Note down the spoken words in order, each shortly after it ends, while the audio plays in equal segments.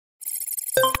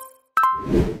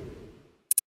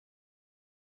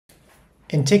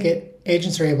In Tikit,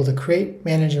 agents are able to create,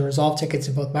 manage, and resolve tickets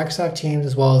in both Microsoft Teams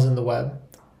as well as in the web.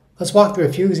 Let's walk through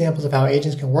a few examples of how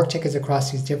agents can work tickets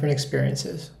across these different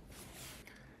experiences.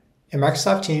 In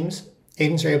Microsoft Teams,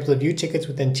 agents are able to view tickets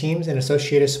within Teams and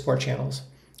associated support channels,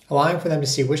 allowing for them to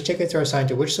see which tickets are assigned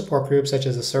to which support group, such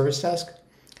as the service desk,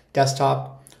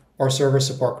 desktop, or server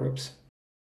support groups.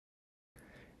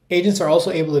 Agents are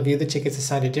also able to view the tickets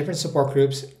assigned to different support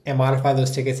groups and modify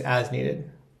those tickets as needed.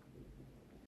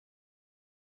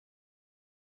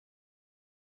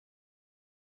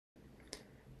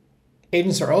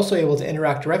 Agents are also able to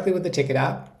interact directly with the Tikit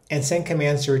app and send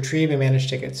commands to retrieve and manage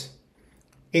tickets.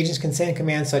 Agents can send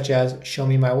commands such as show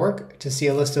me my work to see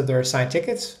a list of their assigned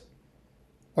tickets,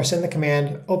 or send the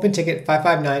command open ticket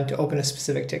 559 to open a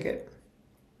specific ticket.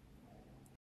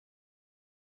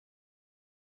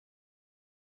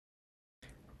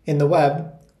 In the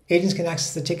web, agents can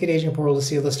access the Tikit agent portal to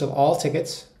see a list of all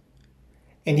tickets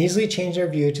and easily change their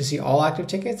view to see all active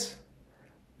tickets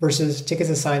versus tickets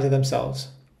assigned to themselves.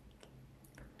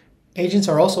 Agents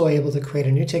are also able to create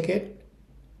a new ticket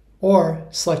or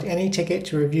select any ticket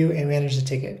to review and manage the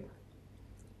ticket.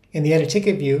 In the Edit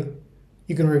Ticket view,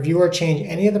 you can review or change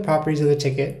any of the properties of the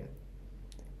ticket,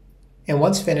 and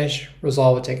once finished,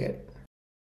 resolve a ticket.